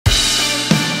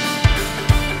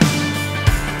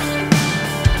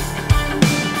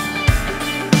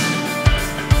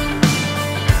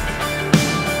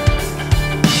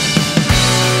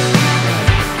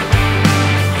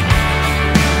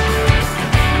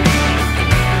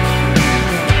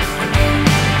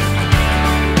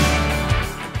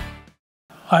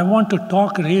I want to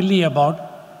talk really about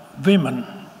women.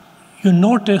 You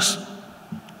notice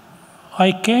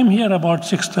I came here about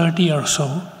 6:30 or so.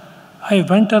 I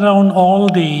went around all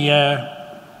the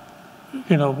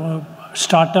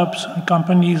startups and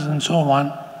companies and so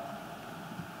on.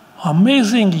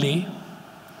 Amazingly,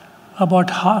 about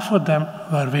half of them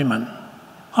were women.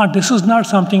 This is not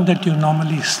something that you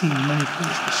normally see in many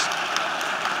places.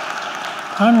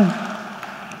 And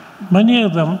many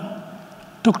of them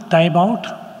took time out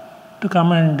to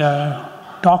come and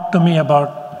talk to me about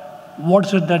what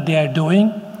is it that they are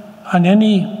doing, and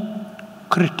any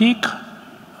critique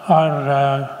or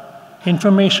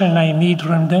information I need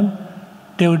from them,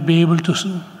 they would be able to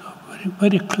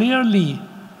very clearly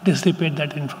dissipate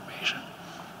that information.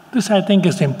 This, I think,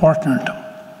 is important.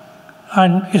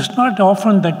 And it's not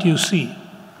often that you see.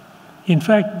 In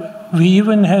fact, we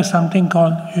even have something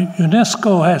called,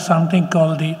 UNESCO has something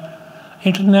called the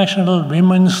International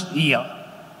Women's Year.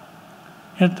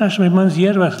 International Women's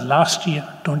Year was last year,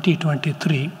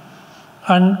 2023.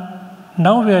 And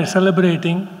now we are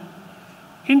celebrating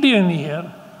Indian Year,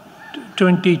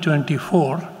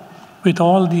 2024, with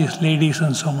all these ladies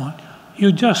and so on.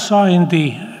 You just saw in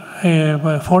the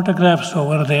photographs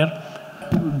over there,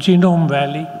 Genome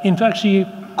Valley. In fact, she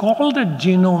called it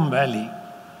Genome Valley.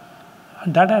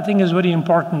 And that, I think, is very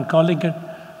important, calling it,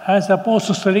 as opposed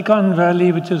to Silicon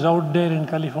Valley, which is out there in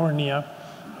California.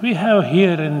 We have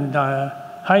here in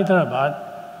Hyderabad,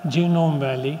 Genome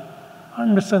Valley,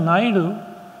 and Mr. Naidu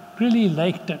really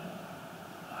liked it.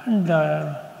 And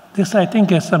this, I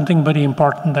think, is something very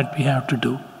important that we have to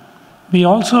do. We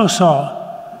also saw,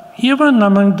 even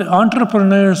among the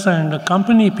entrepreneurs and the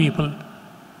company people,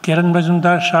 Kiran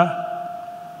Majumdar Shah,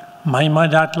 Mahima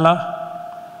Datla,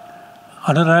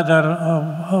 Anuradha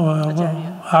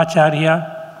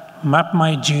Acharya, Map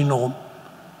My Genome,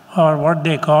 or what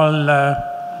they call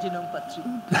Genome Patri.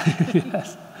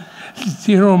 Yes,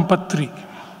 Genome Patri.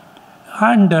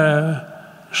 And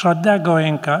Shraddha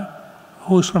Goenka,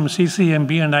 who's from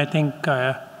CCMB, and I think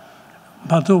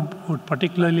Madhu would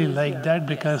particularly like that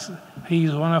because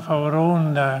he's one of our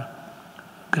own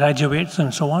graduates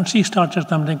and so on. She started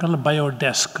something called a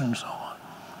biodesk and so on.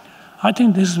 I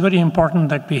think this is very important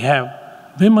that we have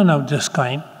women of this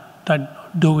kind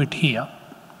that do it here.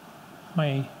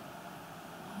 My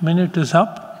minute is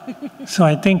up. So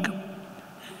I think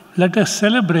let us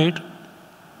celebrate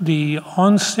the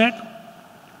onset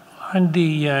and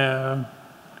the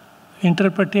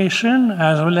interpretation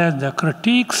as well as the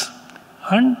critiques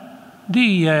and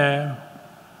the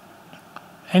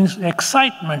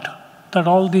excitement that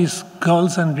all these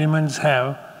girls and women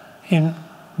have in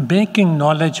making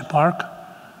Knowledge Park.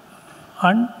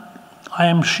 And I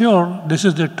am sure this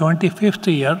is the 25th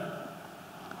year.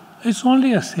 It's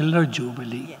only a silver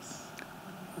jubilee. Yes.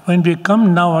 When we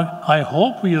come now, I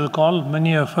hope we will call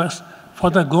many of us for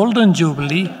the golden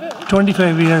jubilee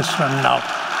 25 years from now.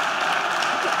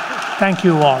 Thank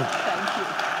you all. Thank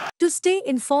you. To stay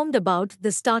informed about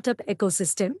the startup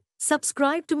ecosystem,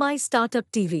 subscribe to My Startup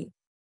TV.